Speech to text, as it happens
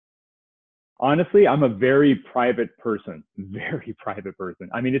Honestly, I'm a very private person.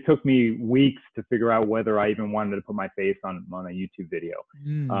 I mean, it took me weeks to figure out whether I even wanted to put my face on a YouTube video.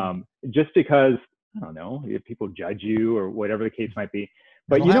 Just because, I don't know, if people judge you or whatever the case might be.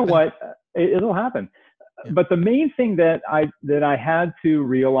 But you know what? It'll happen. Yeah. But the main thing that I had to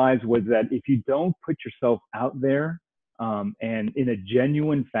realize was that if you don't put yourself out there and in a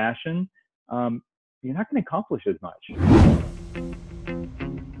genuine fashion, you're not going to accomplish as much.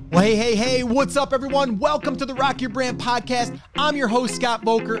 Well, hey, what's up, everyone? Welcome to the Rock Your Brand podcast. I'm your host, Scott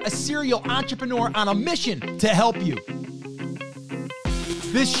Voelker, a serial entrepreneur on a mission to help you.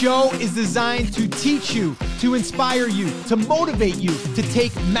 This show is designed to teach you, to inspire you, to motivate you to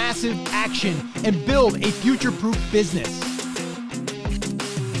take massive action and build a future-proof business.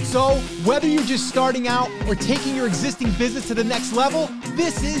 So, whether you're just starting out or taking your existing business to the next level,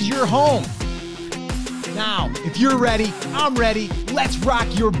 this is your home. Now, if you're ready, I'm ready. Let's rock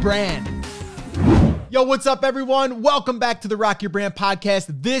your brand. Yo, what's up, everyone? Welcome back to the Rock Your Brand podcast.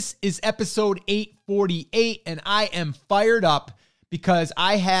 This is episode 848, and I am fired up because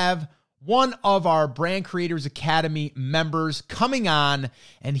I have one of our Brand Creators Academy members coming on,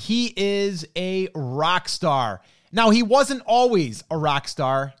 and he is a rock star. Now, he wasn't always a rock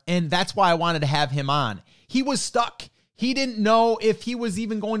star, and that's why I wanted to have him on. He was stuck. He didn't know if he was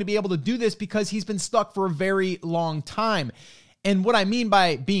even going to be able to do this because he's been stuck for a very long time. And what I mean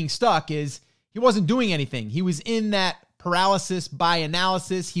by being stuck is he wasn't doing anything. He was in that paralysis by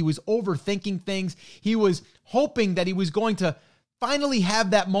analysis. He was overthinking things. He was hoping that he was going to finally have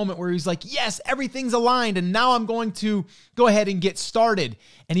that moment where he's like, yes, everything's aligned, and now I'm going to go ahead and get started.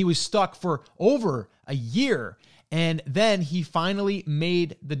 And he was stuck for over a year. And then he finally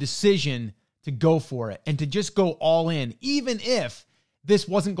made the decision to go for it and to just go all in, even if this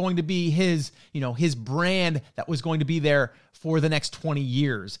wasn't going to be his brand that was going to be there for the next 20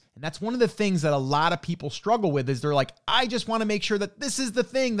 years. And that's one of the things that a lot of people struggle with is they're like, I just want to make sure that this is the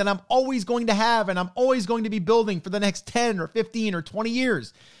thing that I'm always going to have and I'm always going to be building for the next 10 or 15 or 20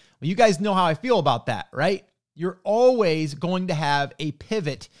 years. Well, you guys know how I feel about that, right? You're always going to have a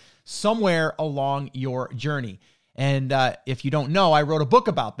pivot somewhere along your journey. And if you don't know, I wrote a book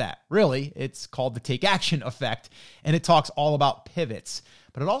about that. Really, it's called The Take Action Effect, and it talks all about pivots.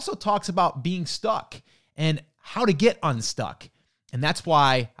 But it also talks about being stuck and how to get unstuck. And that's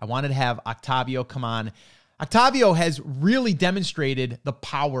why I wanted to have Octavio come on. Octavio has really demonstrated the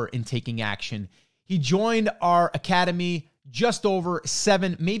power in taking action. He joined our academy just over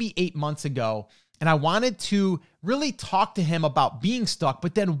 7, maybe 8 months ago. And I wanted to really talk to him about being stuck,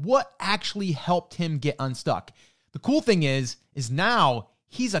 but then what actually helped him get unstuck. The cool thing is now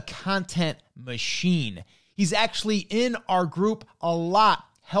he's a content machine. He's actually in our group a lot,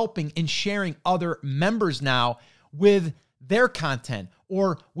 helping and sharing other members now with their content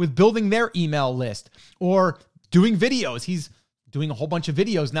or with building their email list or doing videos. He's doing a whole bunch of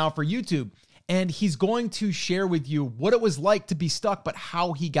videos now for YouTube, and he's going to share with you what it was like to be stuck, but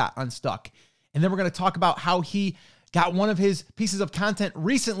how he got unstuck. And then we're going to talk about how he got one of his pieces of content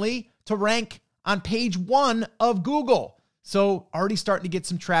recently to rank on page 1 of Google. So already starting to get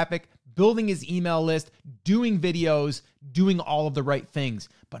some traffic, building his email list, doing videos, doing all of the right things.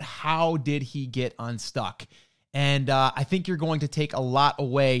 But how did he get unstuck? And I think you're going to take a lot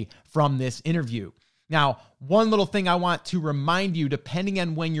away from this interview. Now, one little thing I want to remind you, depending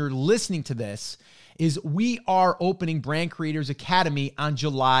on when you're listening to this, is we are opening Brand Creators Academy on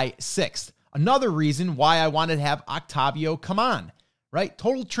July 6th. Another reason why I wanted to have Octavio come on. Right?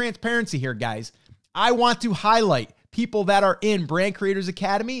 Total transparency here, guys. I want to highlight people that are in Brand Creators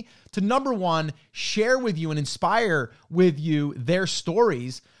Academy to, number one, share with you and inspire with you their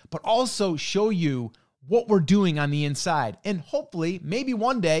stories, but also show you what we're doing on the inside. And hopefully, maybe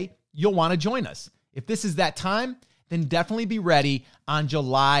one day, you'll want to join us. If this is that time, then definitely be ready on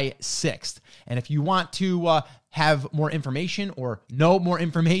July 6th. And if you want to have more information or know more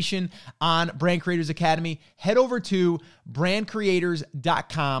information on Brand Creators Academy, head over to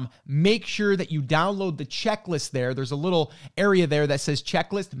brandcreators.com. Make sure that you download the checklist there. There's a little area there that says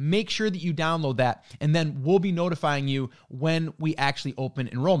checklist. Make sure that you download that, and then we'll be notifying you when we actually open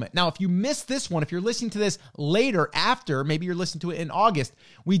enrollment. Now, if you missed this one, if you're listening to this later after, maybe you're listening to it in August,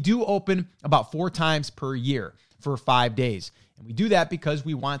 we do open about 4 times per year for 5 days. And we do that because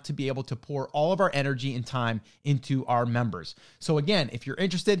we want to be able to pour all of our energy and time into our members. So again, if you're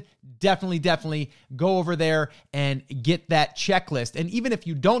interested, definitely go over there and get that checklist. And even if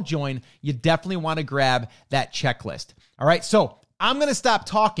you don't join, you definitely want to grab that checklist. All right, so I'm going to stop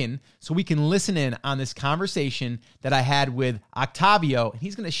talking so we can listen in on this conversation that I had with Octavio. And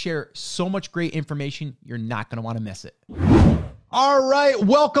he's going to share so much great information, you're not going to want to miss it. All right.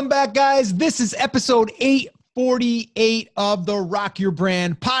 Welcome back, guys. This is episode 848 of the Rock Your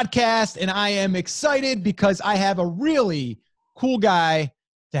Brand podcast. And I am excited because I have a really cool guy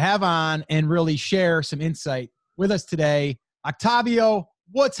to have on and really share some insight with us today. Octavio,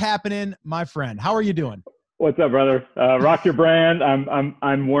 what's happening, my friend? How are you doing? What's up, brother? Rock Your Brand.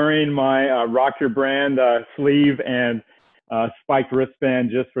 I'm wearing my Rock Your Brand sleeve and spiked wristband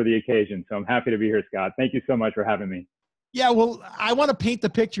just for the occasion. So I'm happy to be here, Scott. Thank you so much for having me. Yeah, well, I want to paint the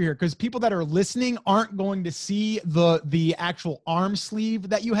picture here because people that are listening aren't going to see the actual arm sleeve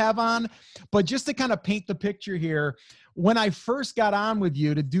that you have on. But just to kind of paint the picture here, when I first got on with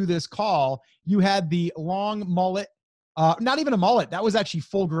you to do this call, you had the long mullet. Not even a mullet. That was actually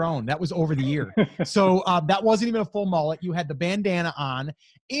full grown. That was over the ear. So that wasn't even a full mullet. You had the bandana on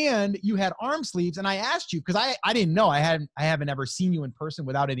and you had arm sleeves. And I asked you, because I didn't know, I haven't ever seen you in person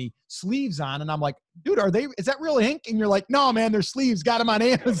without any sleeves on. And I'm like, dude, is that real ink? And you're like, no, man, they're sleeves. Got them on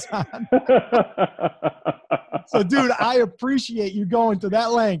Amazon. So, dude, I appreciate you going to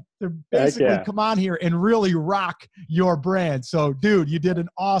that length to basically come on here and really rock your brand. So, dude, you did an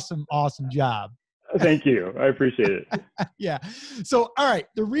awesome, awesome job. Thank you. I appreciate it. Yeah. So, all right.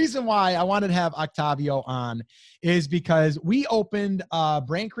 The reason why I wanted to have Octavio on is because we opened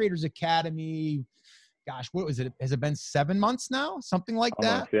Brand Creators Academy. Gosh, what was it? Has it been 7 months now? Something like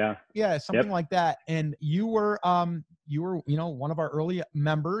Almost, that. yeah. Yeah. Something like that. And you were, one of our early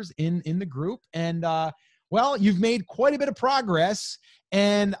members in the group. And, well, you've made quite a bit of progress.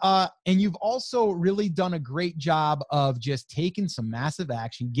 And you've also really done a great job of just taking some massive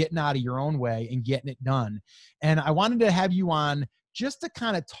action, getting out of your own way and getting it done. And I wanted to have you on just to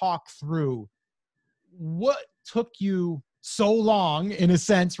kind of talk through what took you so long, in a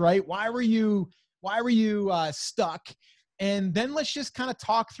sense, right? Why were you stuck? And then let's just kind of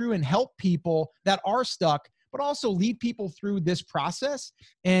talk through and help people that are stuck, but also lead people through this process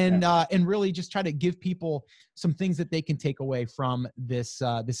and really just try to give people some things that they can take away from this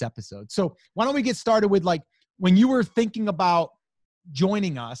episode. So why don't we get started with, like, when you were thinking about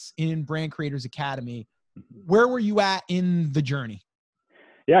joining us in Brand Creators Academy, where were you at in the journey?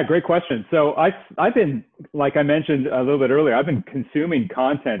 Yeah, great question. So I've been, like I mentioned a little bit earlier, I've been consuming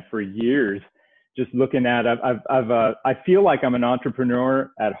content for years, just looking at, I feel like I'm an entrepreneur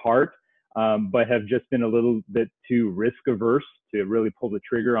at heart. But have just been a little bit too risk averse to really pull the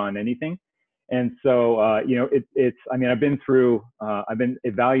trigger on anything. And so, I've been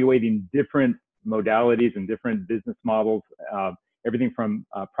evaluating different modalities and different business models, everything from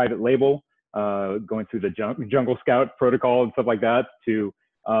private label, going through the Jungle Scout protocol and stuff like that, to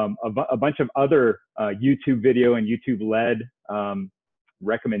a bunch of other YouTube video and YouTube led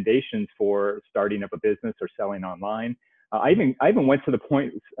recommendations for starting up a business or selling online. I even went to the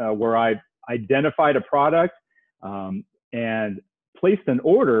point where I identified a product and placed an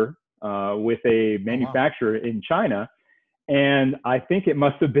order with a manufacturer in China. And I think it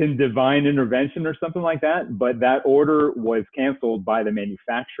must have been divine intervention or something like that, but that order was canceled by the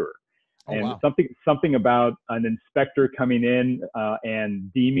manufacturer. Something about an inspector coming in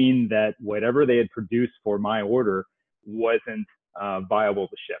and deeming that whatever they had produced for my order wasn't viable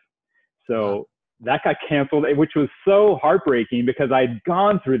to ship. So that got canceled, which was so heartbreaking because I'd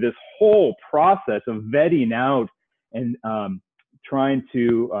gone through this whole process of vetting out and trying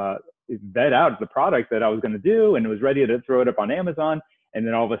to vet out the product that I was going to do, and was ready to throw it up on Amazon, and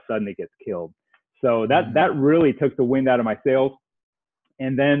then all of a sudden it gets killed. So that really took the wind out of my sails.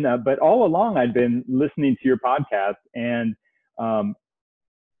 And then, but all along I'd been listening to your podcast, and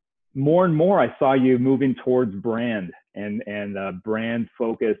more and more I saw you moving towards brand and brand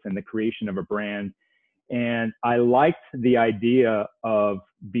focus and the creation of a brand. And I liked the idea of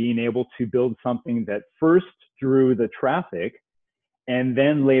being able to build something that first drew the traffic and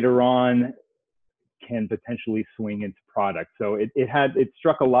then later on can potentially swing into product. So it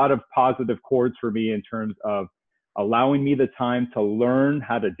struck a lot of positive chords for me in terms of allowing me the time to learn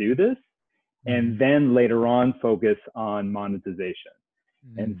how to do this and then later on focus on monetization.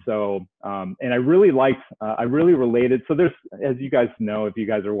 And so, and I really related. So there's, as you guys know, if you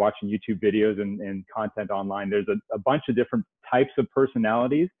guys are watching YouTube videos and content online, there's a bunch of different types of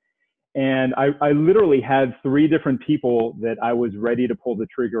personalities. And I literally had 3 different people that I was ready to pull the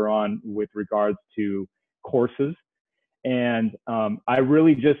trigger on with regards to courses. And I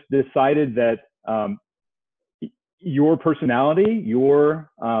really just decided that your personality,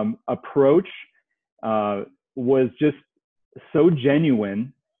 your approach was just so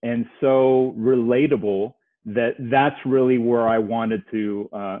genuine and so relatable that that's really where I wanted to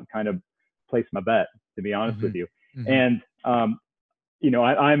kind of place my bet, to be honest with you. And I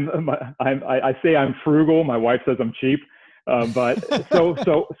say I'm frugal. My wife says I'm cheap.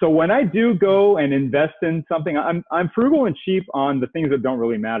 So when I do go and invest in something, I'm frugal and cheap on the things that don't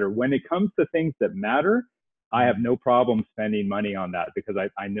really matter. When it comes to things that matter, I have no problem spending money on that because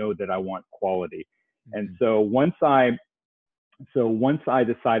I know that I want quality. And so once I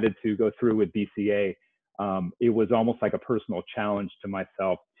decided to go through with BCA, it was almost like a personal challenge to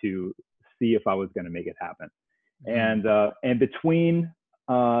myself to see if I was going to make it happen. And between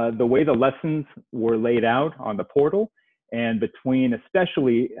the way the lessons were laid out on the portal, and between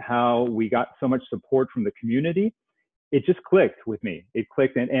especially how we got so much support from the community, it just clicked with me. It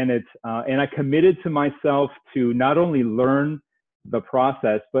clicked, and I committed to myself to not only learn the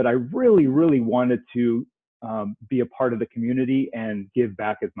process, but I really, really wanted to be a part of the community and give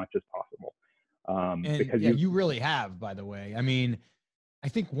back as much as possible. Because you really have, by the way. I mean, I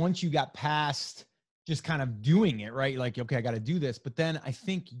think once you got past just kind of doing it, right? Like, okay, I got to do this. But then I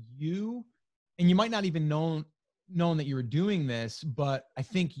think you might not even known that you were doing this, but I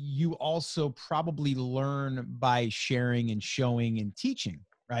think you also probably learn by sharing and showing and teaching,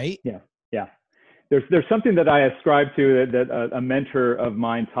 right? Yeah. Yeah. There's something that I ascribe to that a mentor of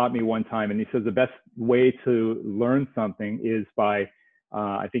mine taught me one time. And he says the best way to learn something is by,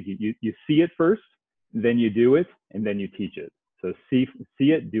 I think you see it first, then you do it, and then you teach it. So see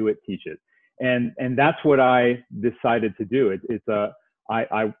it, do it, teach it. And that's what I decided to do.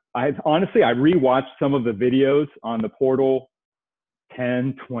 I honestly, I rewatched some of the videos on the portal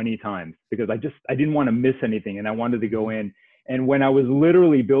 10, 20 times because I didn't want to miss anything, and I wanted to go in. And when I was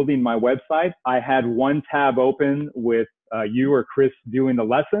literally building my website, I had one tab open with you or Chris doing the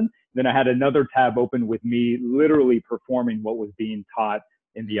lesson. Then I had another tab open with me literally performing what was being taught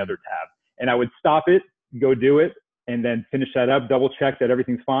in the other tab. And I would stop it, go do it, and then finish that up, double check that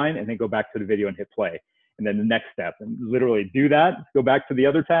everything's fine, and then go back to the video and hit play. And then the next step, and literally do that, go back to the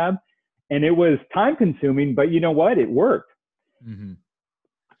other tab. And it was time consuming, but you know what? It worked. Mm-hmm.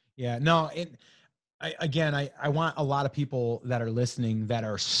 Yeah, no, I want a lot of people that are listening that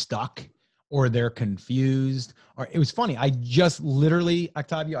are stuck or they're confused. Or it was funny. I just literally,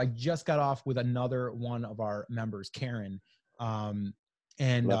 Octavio, I just got off with another one of our members, Karen. And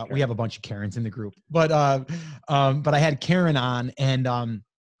we have a bunch of Karens in the group, but I had Karen on, and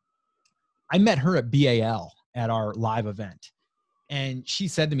I met her at BAL at our live event. And she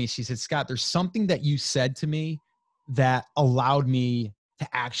said to me, she said, Scott, there's something that you said to me that allowed me to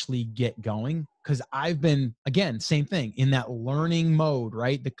actually get going. Cause I've been, again, same thing, in that learning mode,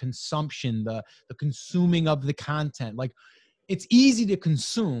 right? The consumption, the consuming of the content. Like, it's easy to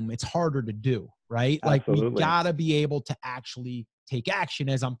consume. It's harder to do, right? Absolutely. Like, we gotta be able to actually take action,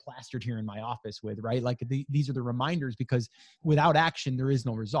 as I'm plastered here in my office with, right? Like, these are the reminders, because without action, there is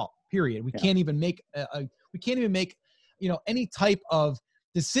no result, period. We can't even make, any type of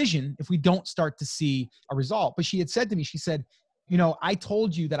decision if we don't start to see a result. But she had said to me, she said, I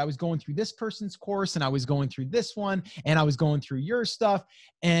told you that I was going through this person's course, and I was going through this one, and I was going through your stuff.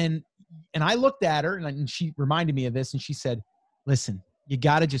 And I looked at her, and she reminded me of this, and she said, listen, you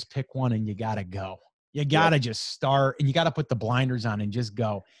got to just pick one and you got to go. You got to just start, and you got to put the blinders on and just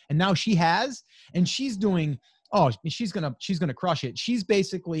go. And now she has, and she's doing, she's going to crush it. She's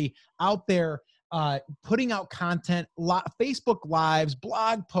basically out there putting out content, Facebook Lives,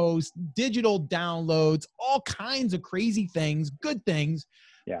 blog posts, digital downloads, all kinds of crazy things, good things.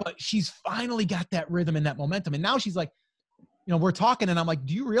 Yeah. But she's finally got that rhythm and that momentum. And now she's like, we're talking, and I'm like,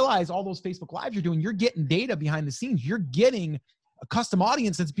 do you realize all those Facebook Lives you're doing, you're getting data behind the scenes. You're getting a custom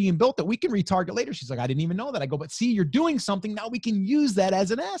audience that's being built that we can retarget later. She's like, I didn't even know that. I go, but see, you're doing something. Now we can use that as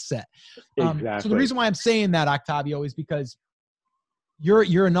an asset. Exactly. So the reason why I'm saying that, Octavio, is because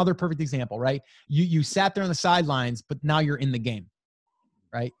you're another perfect example, right? You sat there on the sidelines, but now you're in the game,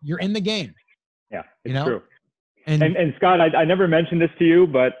 right? You're in the game. Yeah, it's true. And Scott, I never mentioned this to you,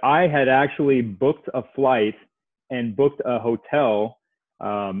 but I had actually booked a flight and booked a hotel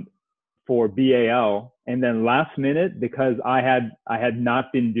for BAL, and then last minute, because I had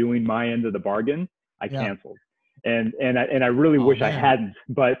not been doing my end of the bargain, I canceled. And I really wish I hadn't.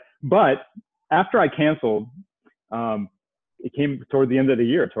 But after I canceled, it came toward the end of the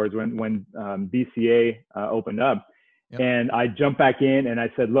year, towards when BCA opened up. Yep. And I jumped back in and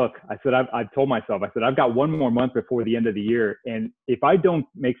I said, look, I told myself, I've got one more month before the end of the year. And if I don't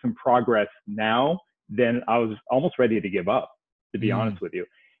make some progress now, then I was almost ready to give up, to be honest with you.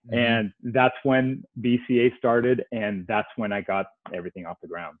 Mm-hmm. And that's when BCA started, and that's when I got everything off the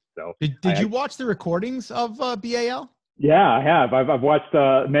ground. So did you watch the recordings of BAL? Yeah, I have. I've watched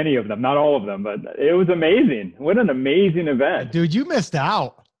many of them, not all of them, but it was amazing. What an amazing event. Dude, you missed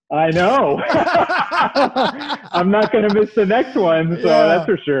out. I know. I'm not going to miss the next one, so that's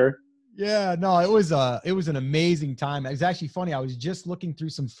for sure. Yeah, no, it was an amazing time. It was actually funny. I was just looking through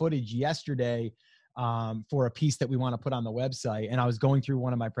some footage yesterday for a piece that we want to put on the website. And I was going through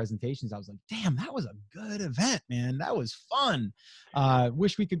one of my presentations. I was like, damn, that was a good event, man. That was fun.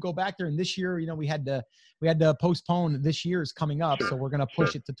 Wish we could go back there. And this year, you know, we had to postpone. This year is coming up. Sure, so we're going to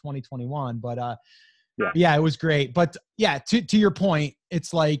push it to 2021. But yeah, it was great. But yeah, to your point,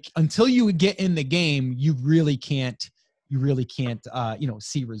 it's like, until you get in the game, you really can't,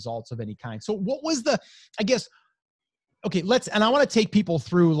 see results of any kind. So what was I guess, okay, and I want to take people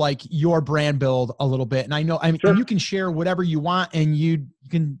through like your brand build a little bit. And I know, sure. and you can share whatever you want, and you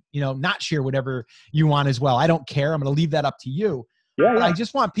can, not share whatever you want as well. I don't care. I'm going to leave that up to you. Yeah, But yeah. I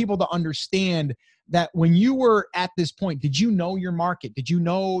just want people to understand that when you were at this point, did you know your market? Did you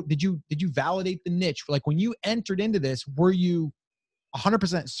validate the niche? Like when you entered into this, were you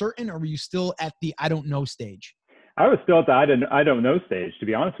 100% certain, or were you still at the I don't know stage? I was still at the I don't know stage, to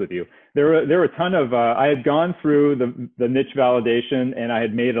be honest with you. There were a ton of I had gone through the niche validation, and I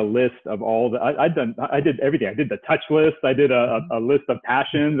had made a list of all the I did everything. I did the touch list. I did a list of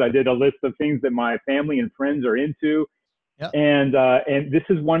passions. I did a list of things that my family and friends are into. Yep. And this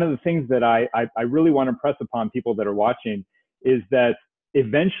is one of the things that I really want to impress upon people that are watching, is that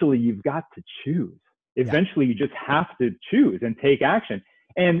eventually you've got to choose. Eventually you just have to choose and take action.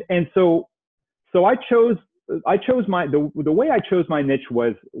 And so I chose the way I chose my niche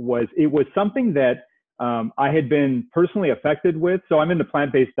was it was something that I had been personally affected with. So I'm in the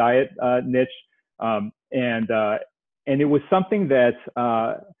plant-based diet niche, and it was something that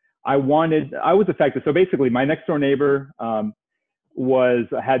I was affected. So basically, my next door neighbor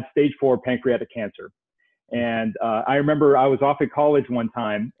had stage 4 pancreatic cancer. And I remember I was off at college one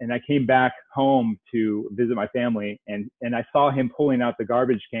time, and I came back home to visit my family, and I saw him pulling out the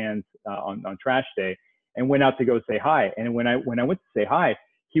garbage cans on trash day, and went out to go say hi. And when I went to say hi,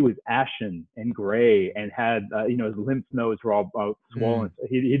 he was ashen and gray and had his lymph nodes were all swollen.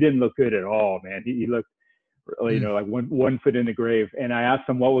 He didn't look good at all, man. He looked like one foot in the grave. And I asked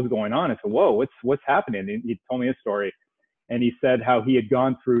him what was going on. I said, "Whoa, what's happening?" And he told me a story. And he said how he had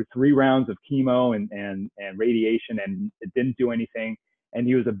gone through 3 rounds of chemo and radiation, and it didn't do anything. And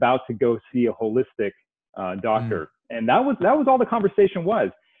he was about to go see a holistic doctor. And that was all the conversation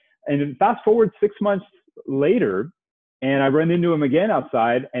was. And fast forward 6 months later, and I run into him again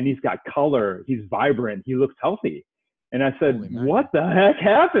outside, and he's got color. He's vibrant. He looks healthy. And I said, "What the heck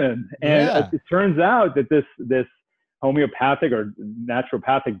happened?" And it turns out that this homeopathic or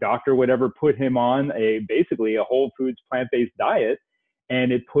naturopathic doctor, whatever, put him on basically a whole foods plant-based diet,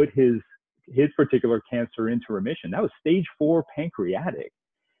 and it put his particular cancer into remission. That was stage 4 pancreatic.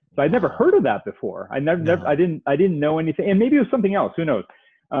 So I'd never heard of that before. I didn't know anything, and maybe it was something else. Who knows?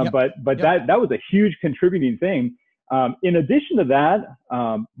 But that was a huge contributing thing. In addition to that,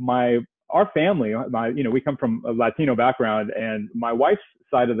 our family, we come from a Latino background, and my wife's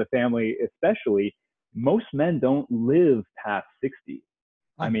side of the family, especially, most men don't live past 60.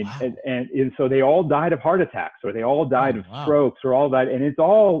 And so they all died of heart attacks, or they all died of strokes, or all that. And it's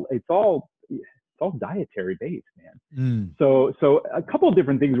all dietary based, man. So a couple of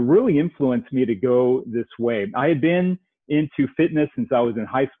different things really influenced me to go this way. I had been into fitness since I was in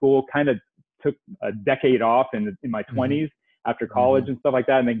high school, kind of took a decade off in my 20s after college and stuff like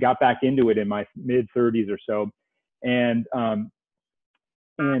that, and then got back into it in my mid 30s or so. And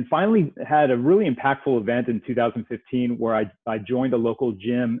finally had a really impactful event in 2015 where I joined a local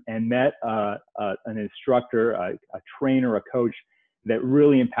gym and met an instructor, a trainer, a coach that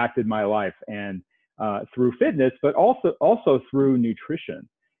really impacted my life, and through fitness, but also through nutrition.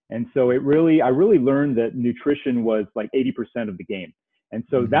 And so I really learned that nutrition was like 80% of the game. And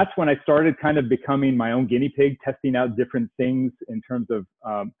so that's when I started kind of becoming my own guinea pig, testing out different things in terms of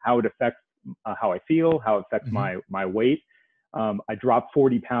how it affects how I feel, how it affects my weight. I dropped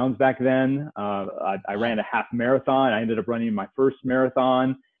 40 pounds back then. I ran a half marathon. I ended up running my first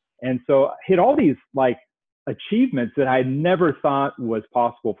marathon. And so I hit all these like achievements that I had never thought was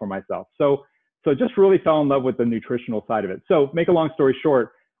possible for myself. So just really fell in love with the nutritional side of it. So make a long story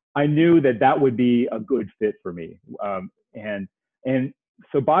short, I knew that would be a good fit for me. And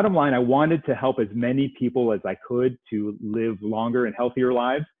so bottom line, I wanted to help as many people as I could to live longer and healthier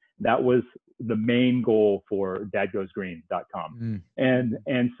lives. That was the main goal for dadgoesgreen.com.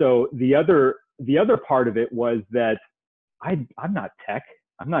 And so the other part of it was that I'm not tech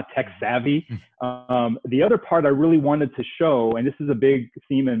savvy. The other part I really wanted to show, and this is a big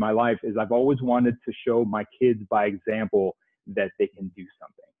theme in my life, is I've always wanted to show my kids by example that they can do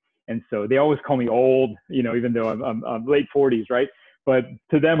something. And so they always call me old, even though I'm late 40s, right? But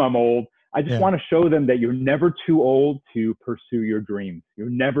to them, I'm old. I just Yeah. want to show them that you're never too old to pursue your dreams. You're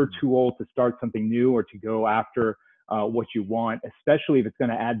never too old to start something new or to go after what you want, especially if it's going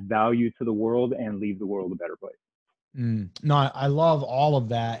to add value to the world and leave the world a better place. No, I love all of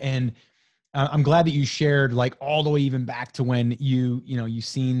that. And I'm glad that you shared like all the way even back to when you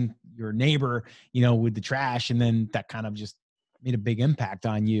seen your neighbor, with the trash, and then that kind of just made a big impact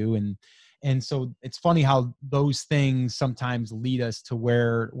on you. And so it's funny how those things sometimes lead us to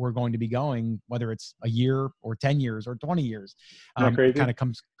where we're going to be going, whether it's a year or 10 years or 20 years. Isn't that crazy? It kind of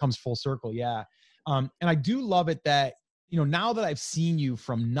comes full circle. Yeah. And I do love it that, now that I've seen you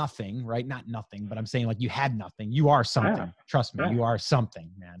from nothing, right? Not nothing, but I'm saying like you had nothing. You are something. Yeah. Trust me, Yeah. you are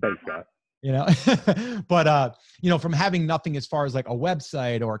something, man. Thanks, God. But from having nothing as far as like a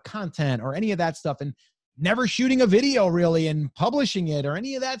website or content or any of that stuff, and never shooting a video really and publishing it or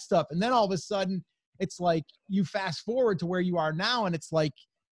any of that stuff. And then all of a sudden it's like you fast forward to where you are now, and it's like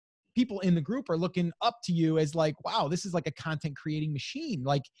people in the group are looking up to you as like, wow, this is like a content creating machine.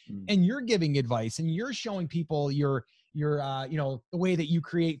 Like, and you're giving advice and you're showing people your the way that you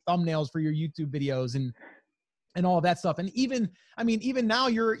create thumbnails for your YouTube videos and all of that stuff. And even now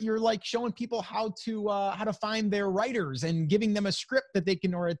you're like showing people how to find their writers and giving them a script that they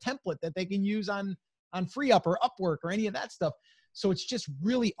can, or a template that they can use on FreeUp or Upwork or any of that stuff. So it's just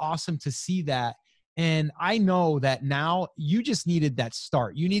really awesome to see that. And I know that now you just needed that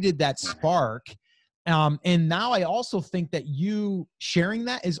start. You needed that spark. And now I also think that you sharing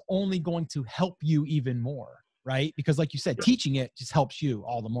that is only going to help you even more, right? Because like you said, teaching it just helps you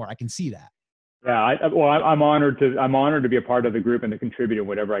all the more. I can see that. Yeah, I'm honored to be a part of the group and to contribute to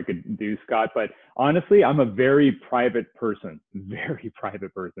whatever I could do, Scott. But honestly, I'm a very private person.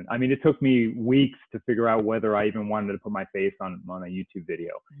 I mean, it took me weeks to figure out whether I even wanted to put my face on a YouTube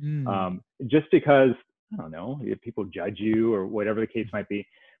video, just because I don't know if people judge you or whatever the case might be.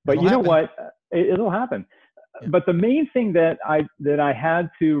 But you know what? It'll happen. Yeah. But the main thing that I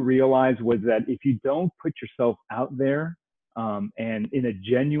had to realize was that if you don't put yourself out there and in a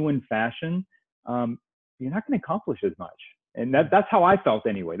genuine fashion, you're not going to accomplish as much. And that's how I felt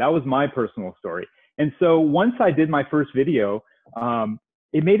anyway. That was my personal story. And so once I did my first video,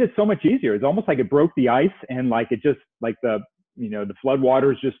 it made it so much easier. It's almost like it broke the ice, and like it just like the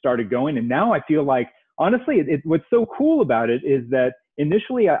floodwaters just started going. And now I feel like, honestly, what's so cool about it is that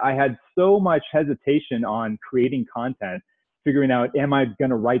initially I had so much hesitation on creating content, figuring out, am I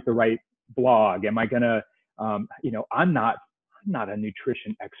going to write the right blog? Am I going to, I'm not a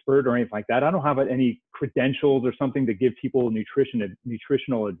nutrition expert or anything like that. I don't have any credentials or something to give people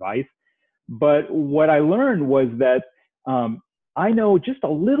nutritional advice. But what I learned was that I know just a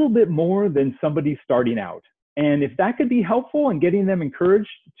little bit more than somebody starting out. And if that could be helpful in getting them encouraged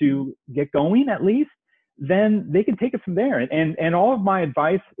to get going at least, then they can take it from there. And all of my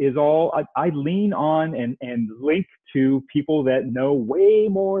advice is all I lean on and link to people that know way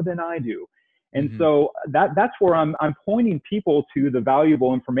more than I do. And so that's where I'm pointing people to the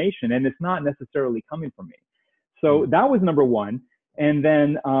valuable information, and it's not necessarily coming from me. So that was number one. And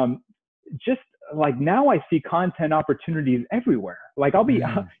then just like now I see content opportunities everywhere. Like I'll be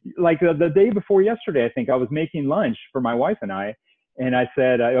like the day before yesterday, I think I was making lunch for my wife and I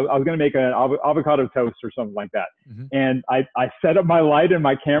said I was going to make an avocado toast or something like that. And I set up my light and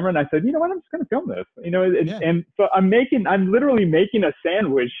my camera, and I said, you know what, I'm just going to film this, and so I'm literally making a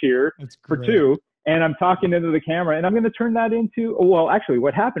sandwich here for two, and I'm talking into the camera, and I'm going to turn that into, well, actually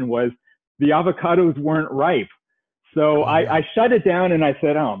what happened was the avocados weren't ripe. So I shut it down and I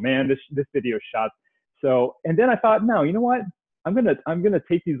said, oh man, this video shot. So, and then I thought, no, you know what? I'm going to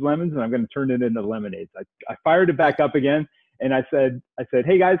take these lemons and I'm going to turn it into lemonades. I fired it back up again. And I said,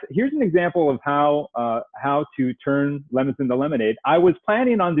 hey guys, here's an example of how to turn lemons into lemonade. I was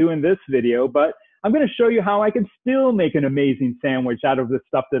planning on doing this video, but I'm going to show you how I can still make an amazing sandwich out of the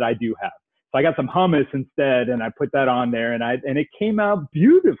stuff that I do have. So I got some hummus instead, and I put that on there, and it came out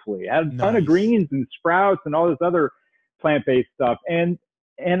beautifully. I had a ton of greens and sprouts and all this other plant-based stuff. And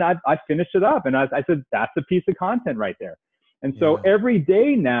I finished it up, and I said, that's a piece of content right there. And so every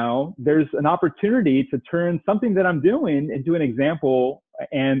day now there's an opportunity to turn something that I'm doing into an example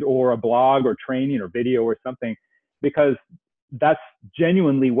or a blog or training or video or something, because that's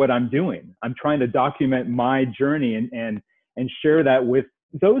genuinely what I'm doing. I'm trying to document my journey and share that with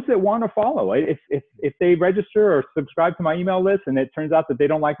those that want to follow. If they register or subscribe to my email list and it turns out that they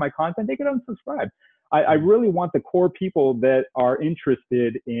don't like my content, they can unsubscribe. I really want the core people that are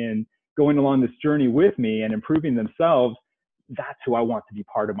interested in going along this journey with me and improving themselves. That's who I want to be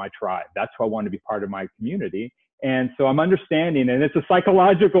part of my tribe. That's who I want to be part of my community. And so I'm understanding, and it's a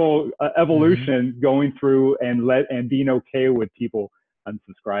psychological evolution going through and being okay with people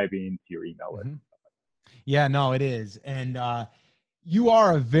unsubscribing to your email list. Yeah, no, it is. And you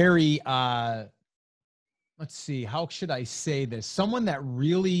are a very, let's see, how should I say this? Someone that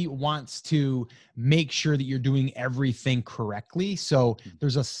really wants to make sure that you're doing everything correctly. So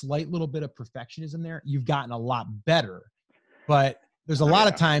there's a slight little bit of perfectionism there. You've gotten a lot better, but there's a lot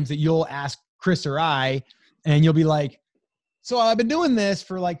of times that you'll ask Chris or I, and you'll be like, so I've been doing this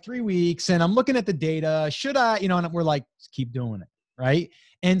for like 3 weeks and I'm looking at the data. Should I, and we're like, just keep doing it. Right.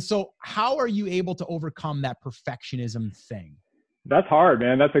 And so how are you able to overcome that perfectionism thing? That's hard,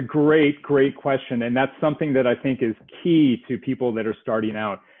 man. That's a great, great question. And that's something that I think is key to people that are starting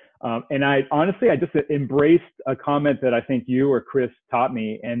out. And I just embraced a comment that I think you or Chris taught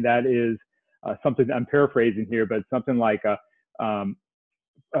me. And that is something I'm paraphrasing here, but something like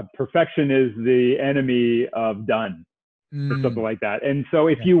perfection is the enemy of done, or something like that. And so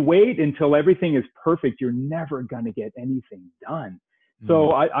if you wait until everything is perfect, you're never going to get anything done.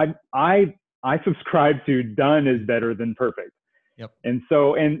 So I subscribe to done is better than perfect. Yep. And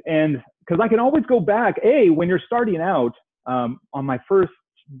so, and because I can always go back, when you're starting out, on my first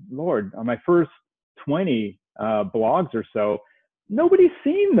 20 blogs or so, nobody's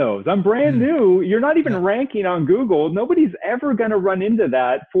seen those. I'm brand new. You're not even ranking on Google. Nobody's ever going to run into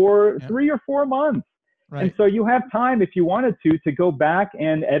that for 3 or 4 months. Right. And so you have time, if you wanted to go back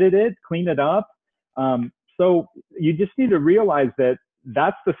and edit it, clean it up. So you just need to realize that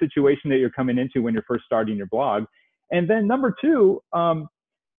that's the situation that you're coming into when you're first starting your blog. And then number 2,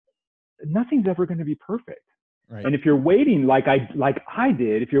 nothing's ever going to be perfect. Right. And if you're waiting, like I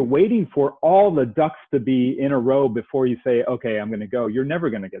did, if you're waiting for all the ducks to be in a row before you say, okay, I'm going to go, you're never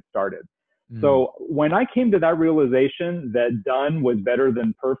going to get started. So when I came to that realization that done was better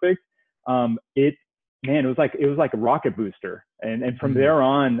than perfect, it was like a rocket booster. And from there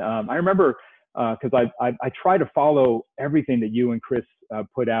on, I remember, because I try to follow everything that you and Chris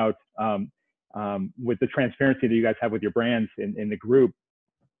put out, with the transparency that you guys have with your brands in the group.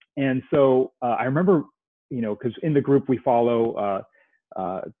 And so I remember, because in the group we follow,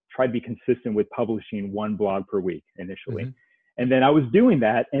 try to be consistent with publishing 1 blog per week initially. And then I was doing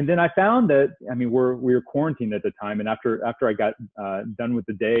that. And then I found that, we were quarantined at the time. And after I got done with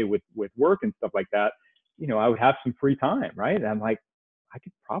the day with work and stuff like that, I would have some free time, right? And I'm like, I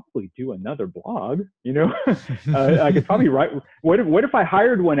could probably do another blog, I could probably write. What if I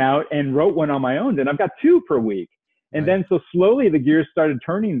hired one out and wrote one on my own? Then I've got 2 per week. And then so slowly the gears started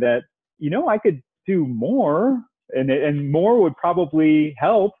turning that, I could do more, and more would probably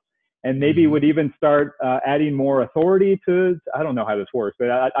help, and maybe would even start adding more authority to. I don't know how this works, but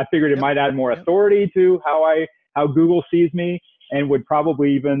I figured it might add more authority to how Google sees me, and would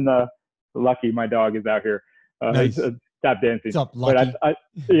probably even Lucky, my dog, is out here. Nice. Stop dancing. What's up, Lucky? But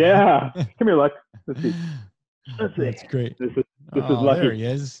come here, Luck. Let's see. That's great. This is Lucky. There he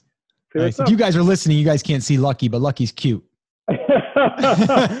is. Nice. If you guys are listening, you guys can't see Lucky, but Lucky's cute.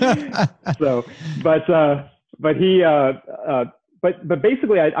 So, but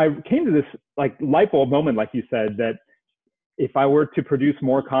basically, I came to this like light bulb moment, like you said, that if I were to produce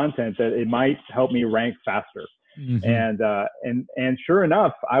more content, that it might help me rank faster. And sure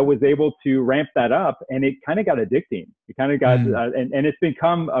enough, I was able to ramp that up, and it kind of got addicting. It kind of got, and it's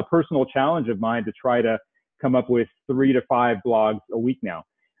become a personal challenge of mine to try to come up with 3 to 5 blogs a week now.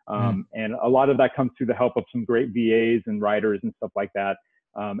 And a lot of that comes through the help of some great VAs and writers and stuff like that,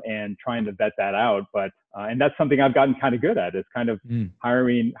 and trying to vet that out. But, and that's something I've gotten kind of good at, is kind of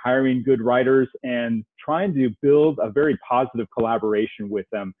hiring good writers and trying to build a very positive collaboration with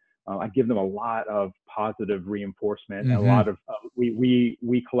them. I give them a lot of positive reinforcement, and a lot of,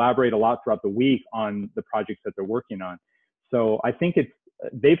 we collaborate a lot throughout the week on the projects that they're working on. So I think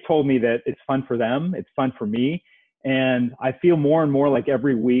they've told me that it's fun for them, it's fun for me. And I feel more and more like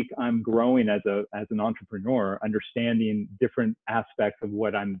every week I'm growing as an entrepreneur, understanding different aspects of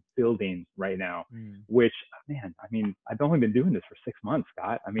what I'm building right now, which, man, I've only been doing this for 6 months,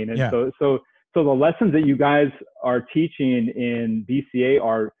 Scott. So the lessons that you guys are teaching in BCA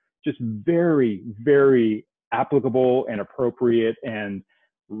are just very, very applicable and appropriate and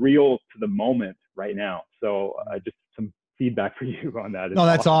real to the moment right now. So just some feedback for you on that. No,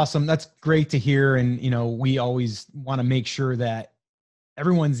 that's awesome. That's great to hear. And, we always want to make sure that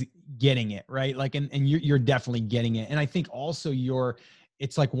everyone's getting it, right? Like, and you're definitely getting it. And I think also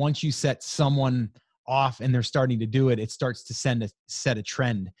it's like once you set someone off and they're starting to do it, it starts to set a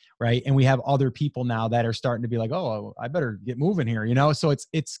trend, right? And we have other people now that are starting to be like, oh, I better get moving here, So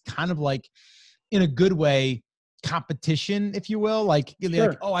it's kind of like, in a good way, competition, if you will, like,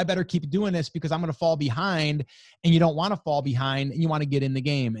 oh, I better keep doing this because I'm going to fall behind, and you don't want to fall behind, and you want to get in the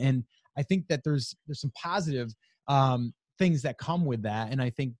game. And I think that there's some positive things that come with that. And I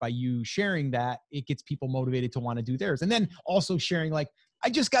think by you sharing that, it gets people motivated to want to do theirs. And then also sharing like,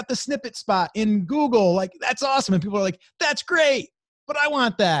 I just got the snippet spot in Google. Like, that's awesome. And people are like, that's great, but I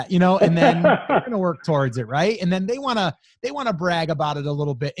want that, you know, and then they're going to work towards it. Right. And then they want to brag about it a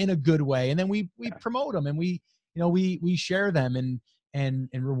little bit in a good way. And then we promote them, and we share them and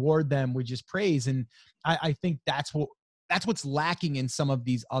reward them with just praise. And I think that's what's lacking in some of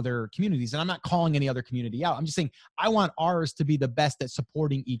these other communities. And I'm not calling any other community out. I'm just saying I want ours to be the best at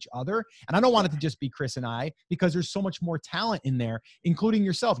supporting each other. And I don't want it to just be Chris and I, because there's so much more talent in there, including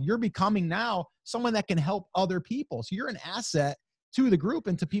yourself. You're becoming now someone that can help other people. So you're an asset to the group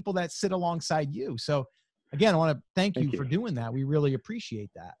and to people that sit alongside you. So again, I want to thank you for doing that. We really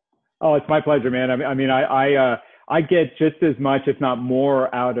appreciate that. Oh, it's my pleasure, man. I mean, I get just as much, if not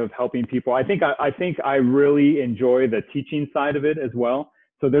more, out of helping people. I think I really enjoy the teaching side of it as well.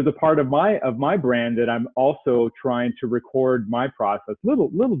 So there's a part of my brand that I'm also trying to record my process,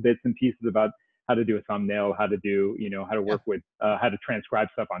 little bits and pieces about how to do a thumbnail, how to do, how to work with, how to transcribe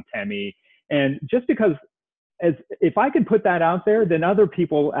stuff on Temi. And just because if I could put that out there, then other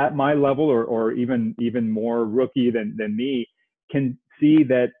people at my level or even more rookie than me can see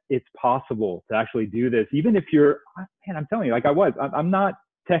that it's possible to actually do this. Even if you're, man, I'm telling you, like I'm not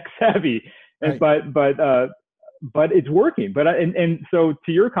tech savvy, right. but it's working. But and so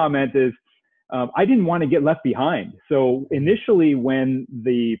to your comment is, I didn't want to get left behind. So initially when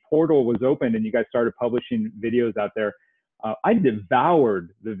the portal was open and you guys started publishing videos out there, I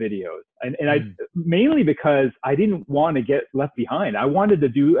devoured the videos, and I mainly because I didn't want to get left behind. I wanted to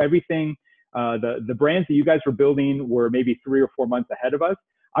do everything. The brands that you guys were building were maybe 3 or 4 months ahead of us.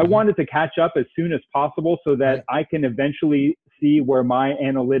 I wanted to catch up as soon as possible so that I can eventually see where my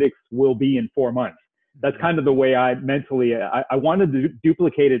analytics will be in 4 months. That's kind of the way I mentally, I wanted to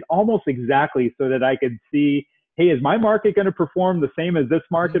duplicate it almost exactly so that I could see, hey, is my market going to perform the same as this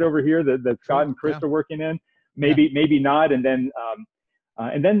market over here that Scott and Chris are working in? Maybe not. And then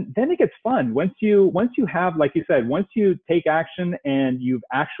it gets fun. Once you have, like you said, once you take action and you've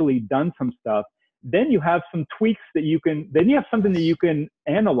actually done some stuff, then you have some tweaks that then you have something that you can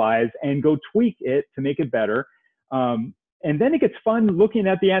analyze and go tweak it to make it better. And then it gets fun looking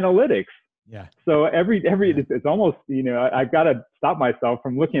at the analytics. Yeah. So it's almost, I've got to stop myself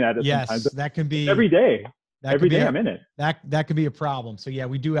from looking at it. Yes, sometimes. That can be every day. Every day I'm in it. That could be a problem. So yeah,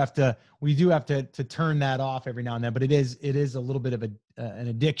 we do have to turn that off every now and then, but it is a little bit of an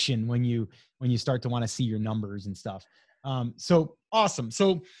addiction when you start to want to see your numbers and stuff. So awesome.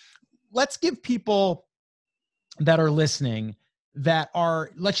 So let's give people that are listening that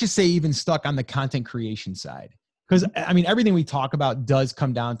are, let's just say, even stuck on the content creation side. Because I mean, everything we talk about does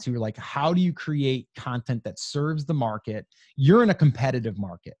come down to like, how do you create content that serves the market? You're in a competitive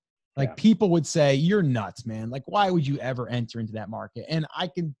market. Like people would say, you're nuts, man. Like, why would you ever enter into that market? And I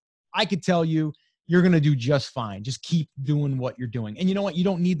could tell you, you're going to do just fine. Just keep doing what you're doing. And you know what? You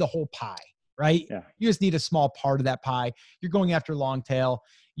don't need the whole pie, right? Yeah. You just need a small part of that pie. You're going after long tail.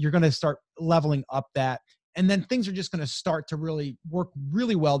 You're going to start leveling up that. And then things are just going to start to really work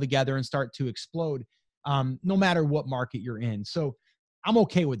really well together and start to explode, no matter what market you're in. So I'm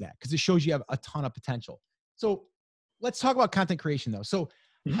okay with that because it shows you have a ton of potential. So let's talk about content creation though. So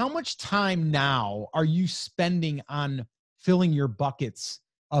how much time now are you spending on filling your buckets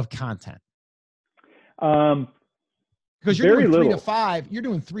of content? Because you're doing 3 to 5, you're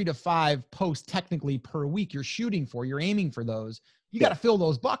doing 3 to 5 posts technically per week. You're you're aiming for those. You got to fill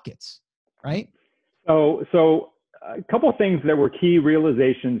those buckets, right? So a couple of things that were key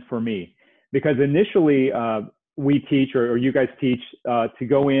realizations for me, because initially we teach, or you guys teach, to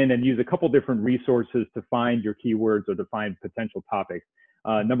go in and use a couple different resources to find your keywords or to find potential topics.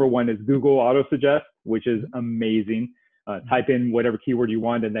 Number one is Google Auto Suggest, which is amazing. Type in whatever keyword you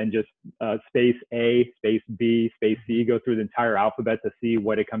want and then just space A, space B, space C, go through the entire alphabet to see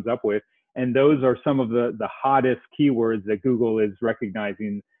what it comes up with. And those are some of the hottest keywords that Google is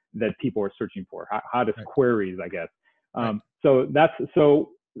recognizing that people are searching for, hottest queries, I guess. So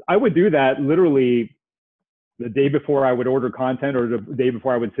I would do that literally the day before I would order content or the day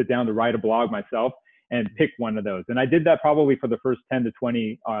before I would sit down to write a blog myself and pick one of those. And I did that probably for the first 10 to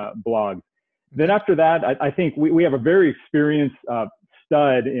 20 blogs. Then after that, I think we have a very experienced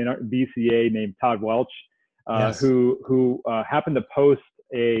stud in our BCA named Todd Welch, who happened to post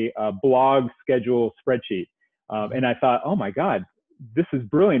a blog schedule spreadsheet. And I thought, oh my God, this is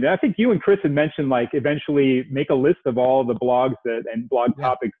brilliant. And I think you and Chris had mentioned like eventually make a list of all the blogs and blog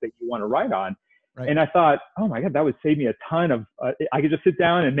topics that you want to write on. Right. And I thought, oh my God, that would save me a ton of, I could just sit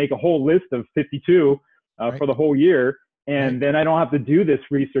down and make a whole list of 52 for the whole year. And then I don't have to do this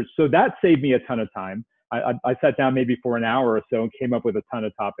research. So that saved me a ton of time. I sat down maybe for an hour or so and came up with a ton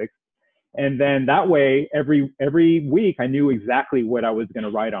of topics. And then that way, every week, I knew exactly what I was going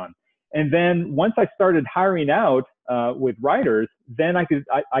to write on. And then once I started hiring out with writers, then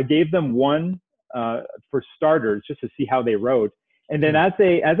I gave them one for starters, just to see how they wrote. And then as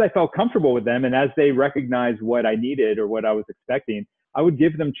I felt comfortable with them, and as they recognized what I needed or what I was expecting, I would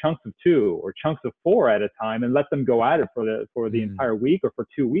give them chunks of 2 or chunks of 4 at a time and let them go at it for the entire week or for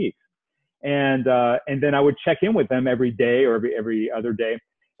 2 weeks. And then I would check in with them every day or every other day.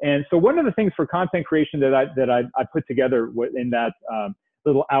 And so one of the things for content creation that I put together in that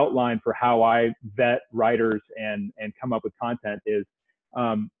little outline for how I vet writers and come up with content is,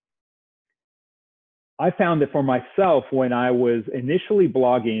 I found that for myself, when I was initially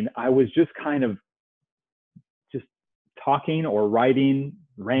blogging, I was just kind of just talking or writing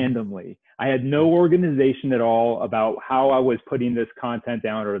randomly. I had no organization at all about how I was putting this content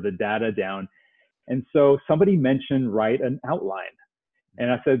down or the data down. And so somebody mentioned write an outline.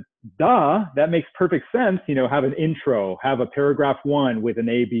 And I said, duh, that makes perfect sense. You know, have an intro, have a paragraph 1 with an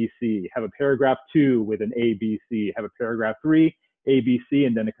ABC, have a paragraph 2 with an ABC, have a paragraph 3, ABC,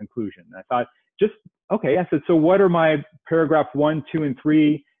 and then a conclusion. And I thought, okay. I said, so what are my paragraph 1, 2, and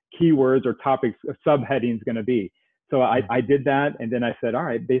 3 keywords or topics, subheadings going to be? So I did that. And then I said, all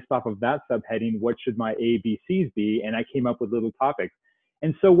right, based off of that subheading, what should my ABCs be? And I came up with little topics.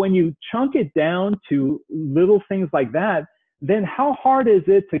 And so when you chunk it down to little things like that, then how hard is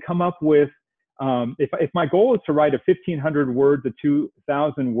it to come up with, if my goal is to write a 1,500 word to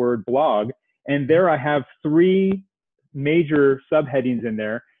 2,000 word blog, and there I have 3 major subheadings in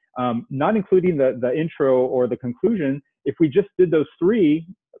there, not including the intro or the conclusion. If we just did those 3,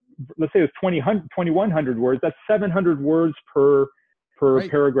 let's say it's 2,100 words, that's 700 words per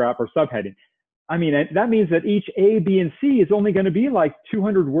paragraph or subheading. I mean, that means that each A, B, and C is only going to be like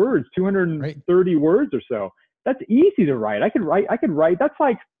 200 words, 230 words or so. That's easy to write. I could write,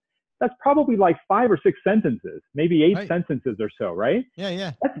 that's probably like 5 or 6 sentences, maybe 8 sentences or so, right?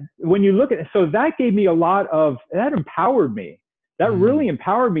 Yeah. When you look at it, so that gave me that empowered me. That really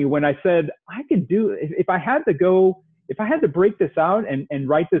empowered me when I said, I could do, if I had to break this out and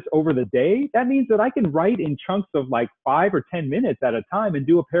write this over the day, that means that I can write in chunks of like 5 or 10 minutes at a time and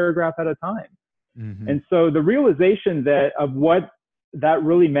do a paragraph at a time. And so the realization of what that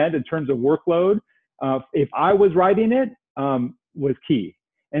really meant in terms of workload, if I was writing it, was key.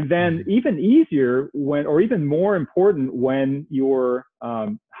 And then even easier or even more important when you're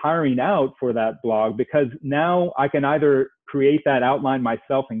hiring out for that blog, because now I can either create that outline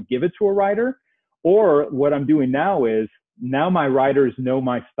myself and give it to a writer, or what I'm doing now is my writers know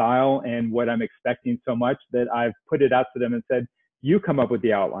my style and what I'm expecting so much that I've put it out to them and said, you come up with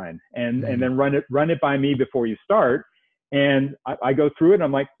the outline and then run it by me before you start. And I go through it and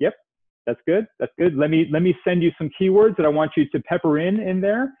I'm like, yep, that's good. That's good. Let me send you some keywords that I want you to pepper in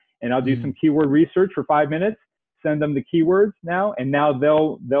there. And I'll do some keyword research for 5 minutes, send them the keywords now. And now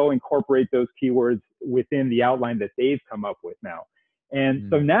they'll incorporate those keywords within the outline that they've come up with now. And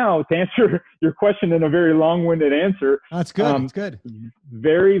so now, to answer your question in a very long-winded answer, that's good. It's good.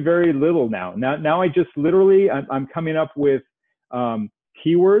 Very, very little now. Now I just literally, I'm coming up with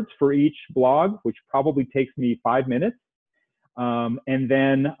keywords for each blog, which probably takes me 5 minutes. And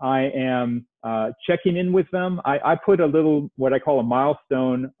then I am checking in with them. I put a little, what I call a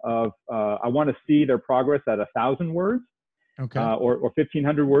milestone of, I want to see their progress at 1,000 words. Okay. Or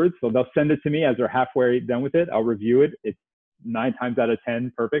 1,500 words. So they'll send it to me as they're halfway done with it. I'll review it. It's 9 times out of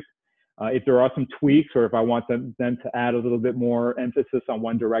 10, perfect. If there are some tweaks, or if I want them to add a little bit more emphasis on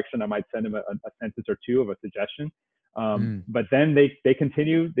one direction, I might send them a sentence or 2 of a suggestion. But then they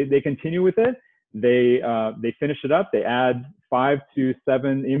continue with it. They finish it up. They add 5 to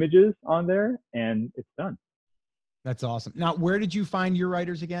 7 images on there, and it's done. That's awesome. Now, where did you find your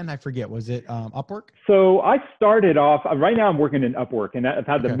writers again? I forget. Was it Upwork? So I started off, right now I'm working in Upwork, and I've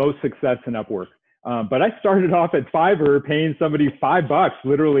had the most success in Upwork. But I started off at Fiverr paying somebody $5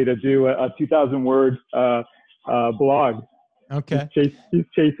 literally to do a 2,000 word blog. Okay. He's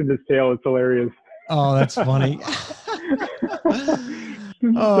chasing his tail. It's hilarious. Oh, that's funny.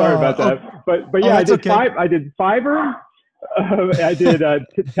 Sorry about that. But yeah, I did Fiverr. I did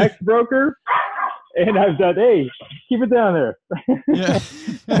Text Broker. And I've done, hey, keep it down there. Yeah.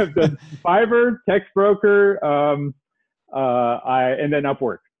 I've done Fiverr, Text Broker, and then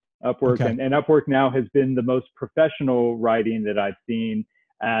Upwork. And Upwork now has been the most professional writing that I've seen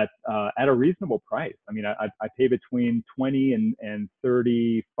at a reasonable price. I mean, I pay between $20 and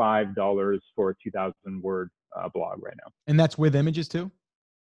 $35 for a 2,000 word blog right now. And that's with images too?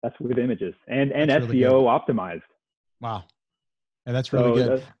 That's with images and that's SEO really optimized. Wow. Yeah, that's really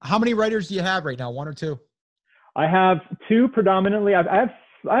good. How many writers do you have right now? One or two? I have two predominantly. I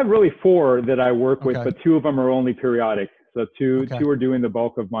have really four that I work with, but two of them are only periodic. So two are doing the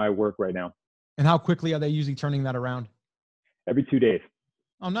bulk of my work right now. And how quickly are they usually turning that around? Every 2 days.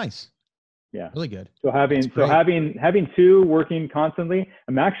 Oh, nice. Yeah. Really good. So having two working constantly,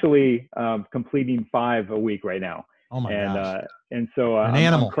 I'm actually completing 5 a week right now. Oh my gosh. And so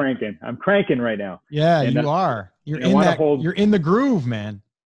I'm cranking. I'm cranking right now. Yeah, and you are. You're in the groove, man.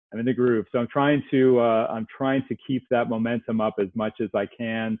 I'm in the groove. So I'm trying to keep that momentum up as much as I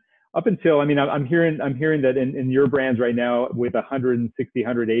can up until, I mean, I'm hearing that in your brands right now with 160,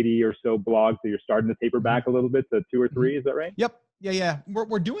 180 or so blogs that you're starting to taper back a little bit to 2 or 3. Is that right? Yep. Yeah.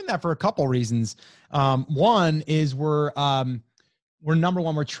 We're doing that for a couple reasons. One is we're number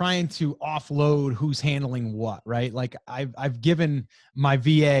one, we're trying to offload who's handling what, right? Like I've given my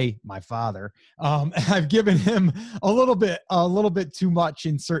VA, my father, I've given him a little bit too much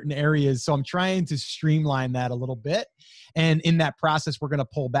in certain areas. So I'm trying to streamline that a little bit. And in that process, we're going to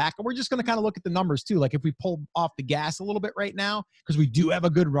pull back, and we're just going to kind of look at the numbers too. Like if we pull off the gas a little bit right now, because we do have a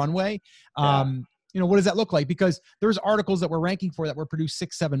good runway, what does that look like? Because there's articles that we're ranking for that were produced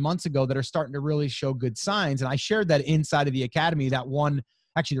 6-7 months ago that are starting to really show good signs. And I shared that inside of the Academy, that one,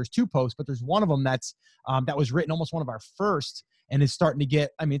 actually there's 2 posts, but there's one of them that's, that was written almost one of our first, and is starting to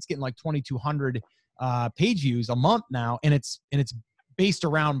get, it's getting like 2,200 page views a month now. And it's based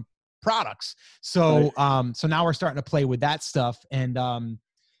around products. So, so now we're starting to play with that stuff, and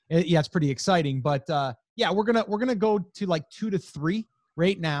it's pretty exciting, but we're going to go to like 2 to 3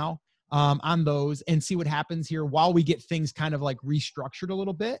 right now. On those, and see what happens here while we get things kind of like restructured a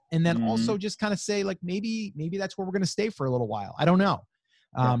little bit. And then also just kind of say like, maybe that's where we're going to stay for a little while. I don't know.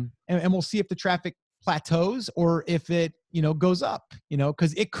 And we'll see if the traffic plateaus or if it, goes up,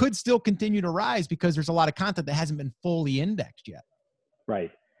 cause it could still continue to rise because there's a lot of content that hasn't been fully indexed yet.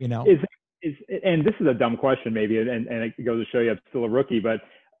 Right. And this is a dumb question maybe, and it goes to show you I'm still a rookie, but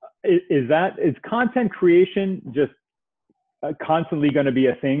is content creation just constantly going to be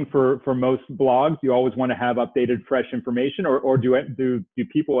a thing for most blogs? You always want to have updated, fresh information, or do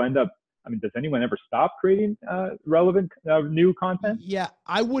people end up, does anyone ever stop creating relevant new content? Yeah,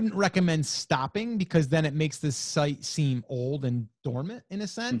 I wouldn't recommend stopping, because then it makes the site seem old and dormant in a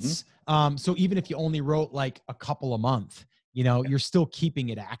sense. So even if you only wrote like a couple a month, you're still keeping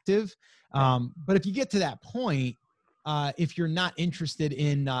it active. But if you get to that point, if you're not interested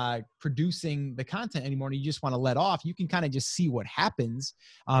in producing the content anymore and you just want to let off, you can kind of just see what happens,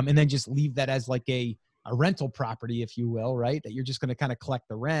 and then just leave that as like a rental property, if you will, right? That you're just going to kind of collect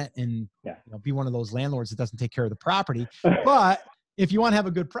the rent and be one of those landlords that doesn't take care of the property. But if you want to have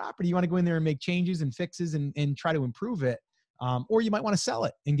a good property, you want to go in there and make changes and fixes and try to improve it. Or you might want to sell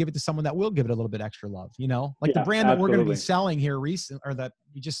it and give it to someone that will give it a little bit extra love, like the brand that we're going to be selling here recently, or that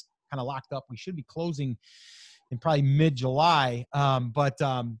we just kind of locked up. We should be closing in probably mid-July. But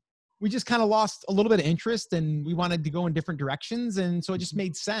we just kind of lost a little bit of interest, and we wanted to go in different directions. And so it just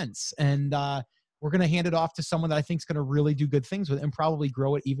made sense. And we're going to hand it off to someone that I think is going to really do good things with it and probably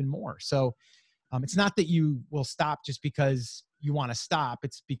grow it even more. So it's not that you will stop just because you want to stop.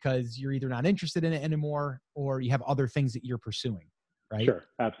 It's because you're either not interested in it anymore, or you have other things that you're pursuing. Right? Sure.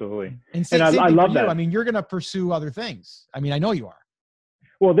 Absolutely. And I love that. You're going to pursue other things. I know you are.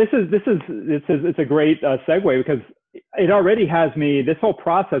 Well, it's a great segue, because it already has me, this whole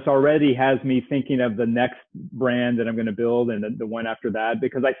process already has me thinking of the next brand that I'm going to build, and the one after that,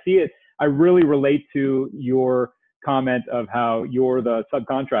 because I see it, I really relate to your comment of how you're the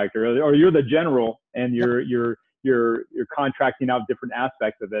subcontractor, or you're the general, and you're contracting out different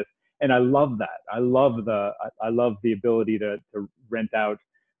aspects of this. And I love that. I love the ability to rent out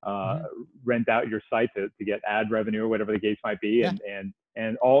your site to get ad revenue or whatever the case might be.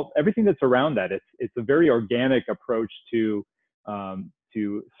 And everything that's around that. It's a very organic approach to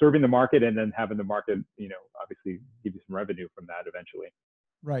serving the market, and then having the market, obviously give you some revenue from that eventually.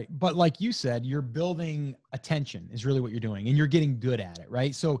 Right. But like you said, you're building attention is really what you're doing, and you're getting good at it.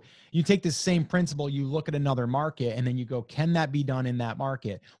 Right. So you take this same principle, you look at another market, and then you go, can that be done in that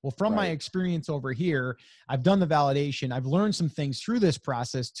market? Well, from my experience over here, I've done the validation. I've learned some things through this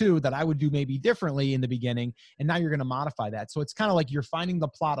process too, that I would do maybe differently in the beginning. And now you're going to modify that. So it's kind of like you're finding the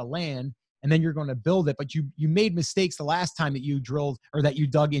plot of land, and then you're going to build it, but you made mistakes the last time that you drilled, or that you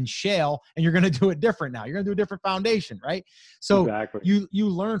dug in shale, and you're going to do it different now. You're going to do a different foundation, right? So you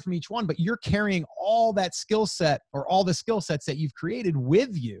learn from each one, but you're carrying all that skill set, or all the skill sets that you've created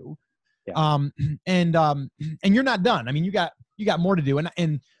with you. And you're not done. You got more to do.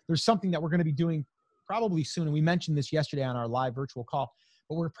 And there's something that we're going to be doing probably soon. And we mentioned this yesterday on our live virtual call,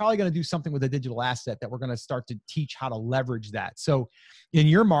 but we're probably going to do something with a digital asset that we're going to start to teach how to leverage that. So in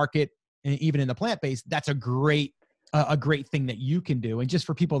your market, and even in the plant-based, that's a great thing that you can do. And just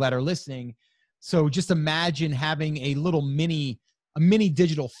for people that are listening, so just imagine having a mini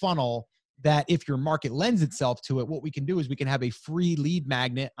digital funnel that if your market lends itself to it, what we can do is we can have a free lead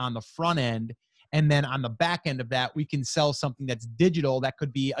magnet on the front end. And then on the back end of that, we can sell something that's digital. That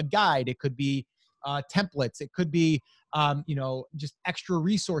could be a guide. It could be templates. It could be, just extra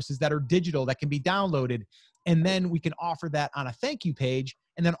resources that are digital that can be downloaded. And then we can offer that on a thank you page.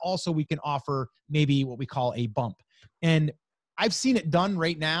 And then also we can offer maybe what we call a bump. And I've seen it done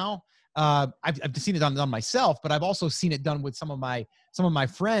right now. I've seen it done myself, but I've also seen it done with some of my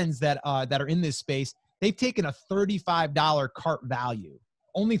friends that are in this space. They've taken a $35 cart value,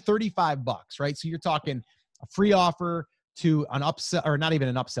 only $35, right? So you're talking a free offer to an upsell, or not even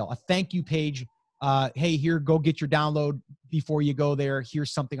an upsell, a thank you page. Hey, here, go get your download before you go there.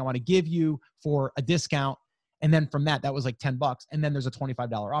 Here's something I want to give you for a discount. And then from that was like $10. And then there's a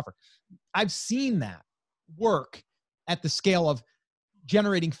 $25 offer. I've seen that work at the scale of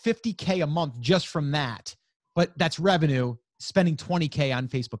generating $50K a month just from that. But that's revenue, spending $20K on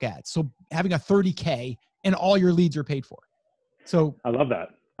Facebook ads. So having a $30K and all your leads are paid for. So I love that.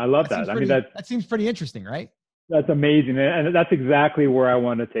 I love that. I mean, that seems pretty interesting, right? That's amazing. And that's exactly where I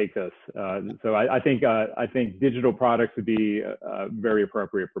want to take this. So I think digital products would be very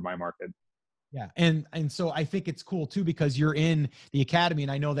appropriate for my market. Yeah. And so I think it's cool too, because you're in the academy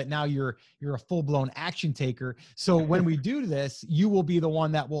and I know that now you're a full-blown action taker. So when we do this, you will be the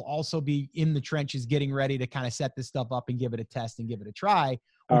one that will also be in the trenches getting ready to kind of set this stuff up and give it a test and give it a try,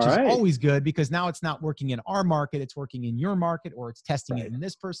 which is always good because now it's not working in our market. It's working in your market, or it's testing it in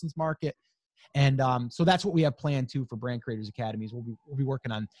this person's market. And so that's what we have planned too for Brand Creators Academies. We'll be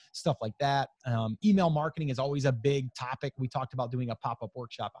working on stuff like that. Email marketing is always a big topic. We talked about doing a pop-up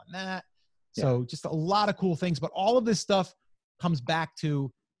workshop on that. So just a lot of cool things, but all of this stuff comes back to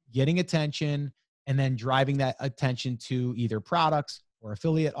getting attention and then driving that attention to either products or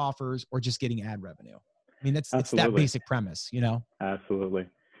affiliate offers or just getting ad revenue. I mean, it's that basic premise, Absolutely.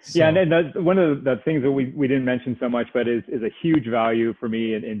 So, yeah. And that's one of the things that we didn't mention so much, but is a huge value for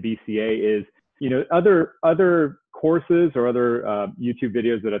me in BCA is, other courses or other YouTube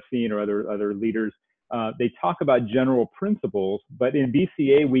videos that I've seen or other leaders, they talk about general principles, but in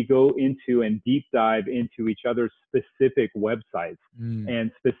BCA, we go into and deep dive into each other's specific websites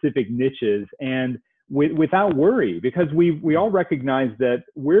and specific niches, and without worry, because we all recognize that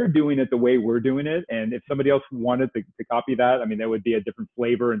we're doing it the way we're doing it. And if somebody else wanted to copy that, I mean, that would be a different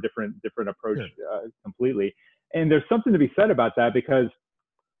flavor and different approach completely. And there's something to be said about that because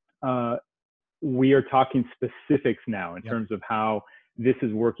we are talking specifics now in terms of how this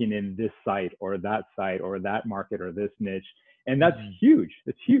is working in this site or that market or this niche. And that's huge.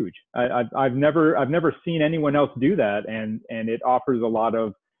 It's huge. I've never seen anyone else do that. And it offers a lot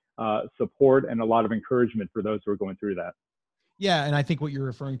of support and a lot of encouragement for those who are going through that. Yeah. And I think what you're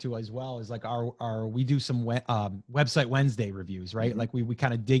referring to as well is like we do some website Wednesday reviews, right? Like we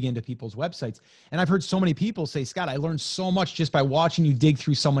kind of dig into people's websites. And I've heard so many people say, Scott, I learned so much just by watching you dig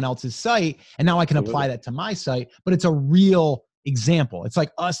through someone else's site. And now I can apply that to my site, but it's a real example. It's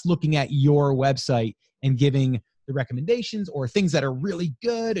like us looking at your website and giving the recommendations or things that are really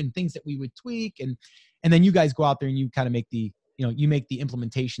good and things that we would tweak. And then you guys go out there and you kind of make the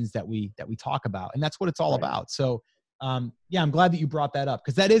implementations that we talk about. And that's what it's all about. So I'm glad that you brought that up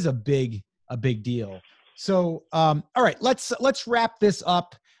because that is a big deal. So, all right, let's wrap this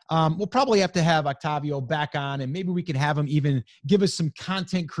up. We'll probably have to have Octavio back on and maybe we can have him even give us some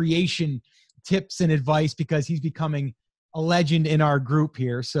content creation tips and advice because he's becoming a legend in our group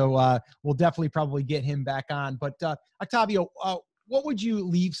here. So we'll definitely probably get him back on. But Octavio, what would you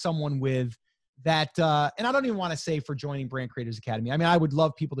leave someone with that, and I don't even want to say for joining Brand Creators Academy. I mean, I would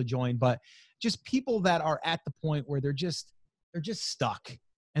love people to join, but just people that are at the point where they're just stuck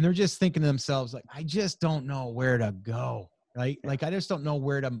and they're just thinking to themselves, like, I just don't know where to go. Right. Like, I just don't know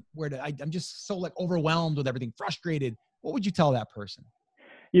I'm just so like overwhelmed with everything, frustrated. What would you tell that person?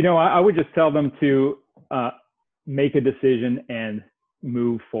 I would just tell them to, make a decision and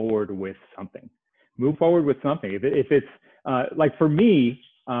move forward with something. If it's like for me,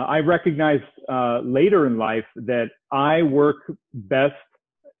 I recognized later in life that I work best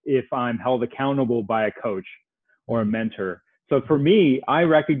if I'm held accountable by a coach or a mentor. So for me, I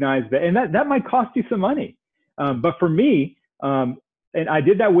recognize that, and that might cost you some money. But for me, and I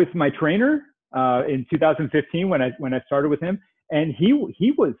did that with my trainer in 2015 when I started with him, and he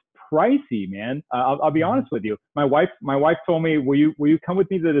was pricey, man. I'll be honest with you. My wife told me, will you come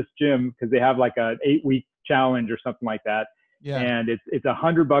with me to this gym? Cause they have like an 8-week challenge or something like that. Yeah. And it's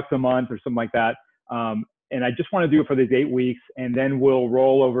 $100 a month or something like that. And I just want to do it for these 8 weeks, and then we'll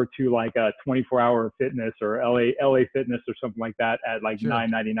roll over to like a 24-hour fitness or LA Fitness or something like that at like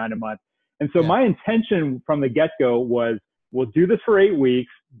 $9.99 a month. And so my intention from the get-go was, we'll do this for 8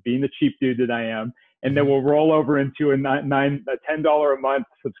 weeks, being the cheap dude that I am, and then we'll roll over into a $10 a month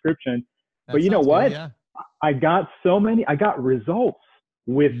subscription. But you know what? Good, yeah. I got results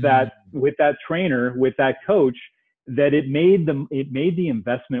with that trainer, with that coach, that it made the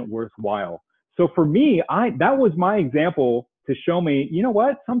investment worthwhile. So for me, that was my example to show me, you know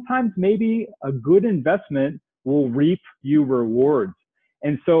what? Sometimes maybe a good investment will reap you rewards.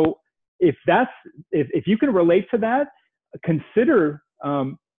 And so if you can relate to that, consider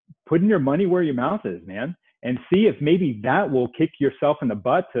putting your money where your mouth is, man, and see if maybe that will kick yourself in the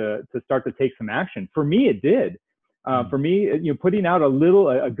butt to start to take some action. For me, it did. For me, putting out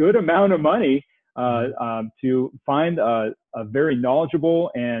a good amount of money to find a very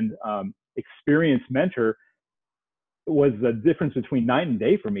knowledgeable and experienced mentor was the difference between night and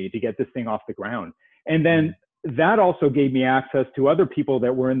day for me to get this thing off the ground. And then that also gave me access to other people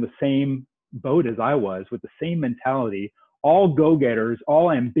that were in the same boat as I was, with the same mentality, all go-getters,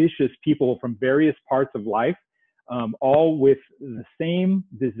 all ambitious people from various parts of life, all with the same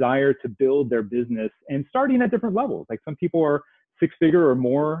desire to build their business and starting at different levels. Like some people are 6-figure or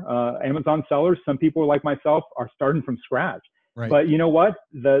more Amazon sellers. Some people like myself are starting from scratch. Right. But you know what?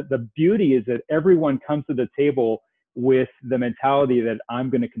 The beauty is that everyone comes to the table with the mentality that I'm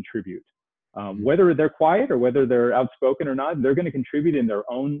going to contribute. Whether they're quiet or whether they're outspoken or not, they're going to contribute in their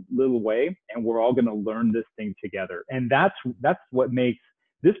own little way, and we're all going to learn this thing together. And that's what makes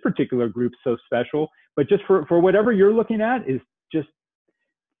this particular group so special. But just for whatever you're looking at, is just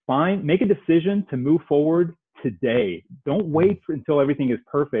make a decision to move forward today. Don't wait until everything is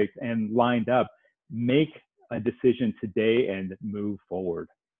perfect and lined up. Make a decision today and move forward.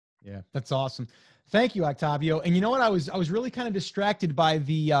 Yeah, that's awesome. Thank you, Octavio. And you know what? I was really kind of distracted by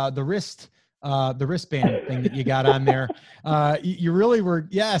the wristband thing that you got on there. You really were.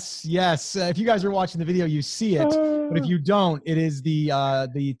 Yes. If you guys are watching the video, you see it. But if you don't, it is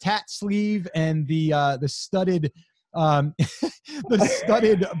the tat sleeve and the studded the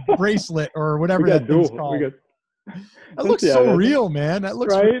studded bracelet or whatever that thing's called. That looks so real, man. That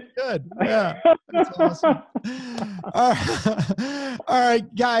looks really good. Yeah, that's awesome. All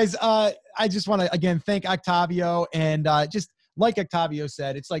right, guys. I just want to again thank Octavio, and just like Octavio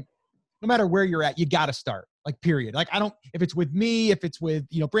said, it's like no matter where you're at, you got to start. Like, period. Like, if it's with me, if it's with,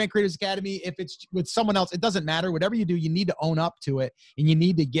 Brand Creators Academy, if it's with someone else, it doesn't matter. Whatever you do, you need to own up to it and you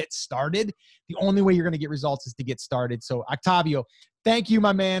need to get started. The only way you're going to get results is to get started. So Octavio, thank you,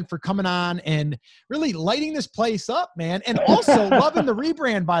 my man, for coming on and really lighting this place up, man. And also loving the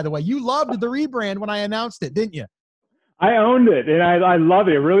rebrand, by the way. You loved the rebrand when I announced it, didn't you? I owned it, and I love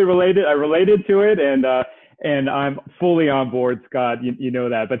it. I related to it, and I'm fully on board, Scott. You know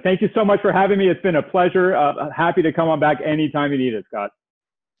that. But thank you so much for having me. It's been a pleasure. Happy to come on back anytime you need it, Scott.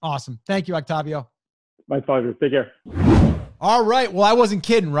 Awesome. Thank you, Octavio. My pleasure. Take care. All right. Well, I wasn't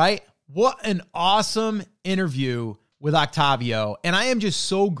kidding, right? What an awesome interview with Octavio. And I am just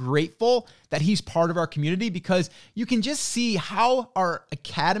so grateful that he's part of our community, because you can just see how our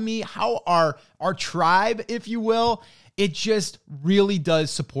academy, how our tribe, if you will, it just really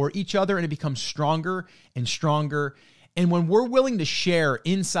does support each other, and it becomes stronger and stronger. And when we're willing to share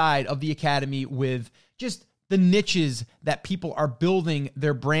inside of the academy with just the niches that people are building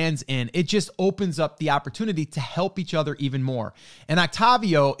their brands in, it just opens up the opportunity to help each other even more. And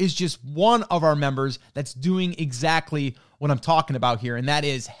Octavio is just one of our members that's doing exactly what I'm talking about here, and that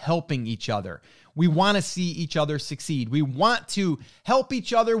is helping each other. We want to see each other succeed. We want to help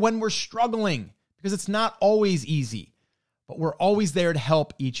each other when we're struggling, because it's not always easy, but we're always there to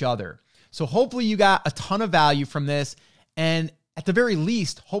help each other. So hopefully you got a ton of value from this, and at the very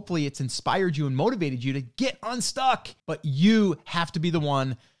least, hopefully it's inspired you and motivated you to get unstuck. But you have to be the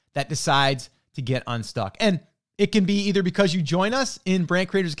one that decides to get unstuck. And it can be either because you join us in Brand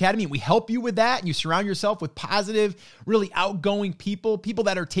Creators Academy and we help you with that, and you surround yourself with positive, really outgoing people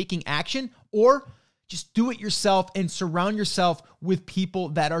that are taking action, or just do it yourself and surround yourself with people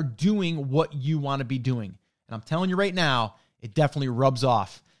that are doing what you want to be doing. And I'm telling you right now, it definitely rubs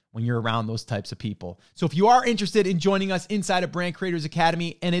off when you're around those types of people. So if you are interested in joining us inside of Brand Creators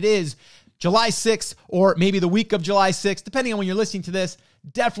Academy, and it is July 6th or maybe the week of July 6th, depending on when you're listening to this,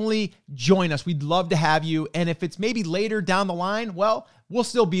 definitely join us. We'd love to have you. And if it's maybe later down the line, well, we'll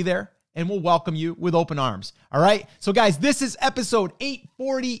still be there and we'll welcome you with open arms. All right. So guys, this is episode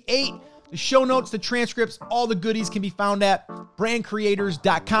 848. The show notes, the transcripts, all the goodies can be found at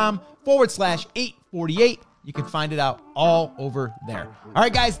brandcreators.com/848. You can find it out all over there. All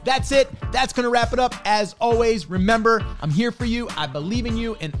right, guys, that's it. That's going to wrap it up. As always, remember, I'm here for you. I believe in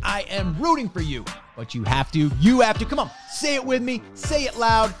you, and I am rooting for you. But you have to. Come on, say it with me. Say it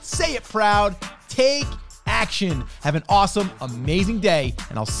loud. Say it proud. Take action. Have an awesome, amazing day,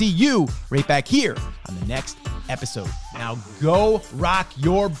 and I'll see you right back here on the next episode. Now go rock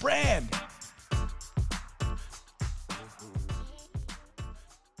your brand.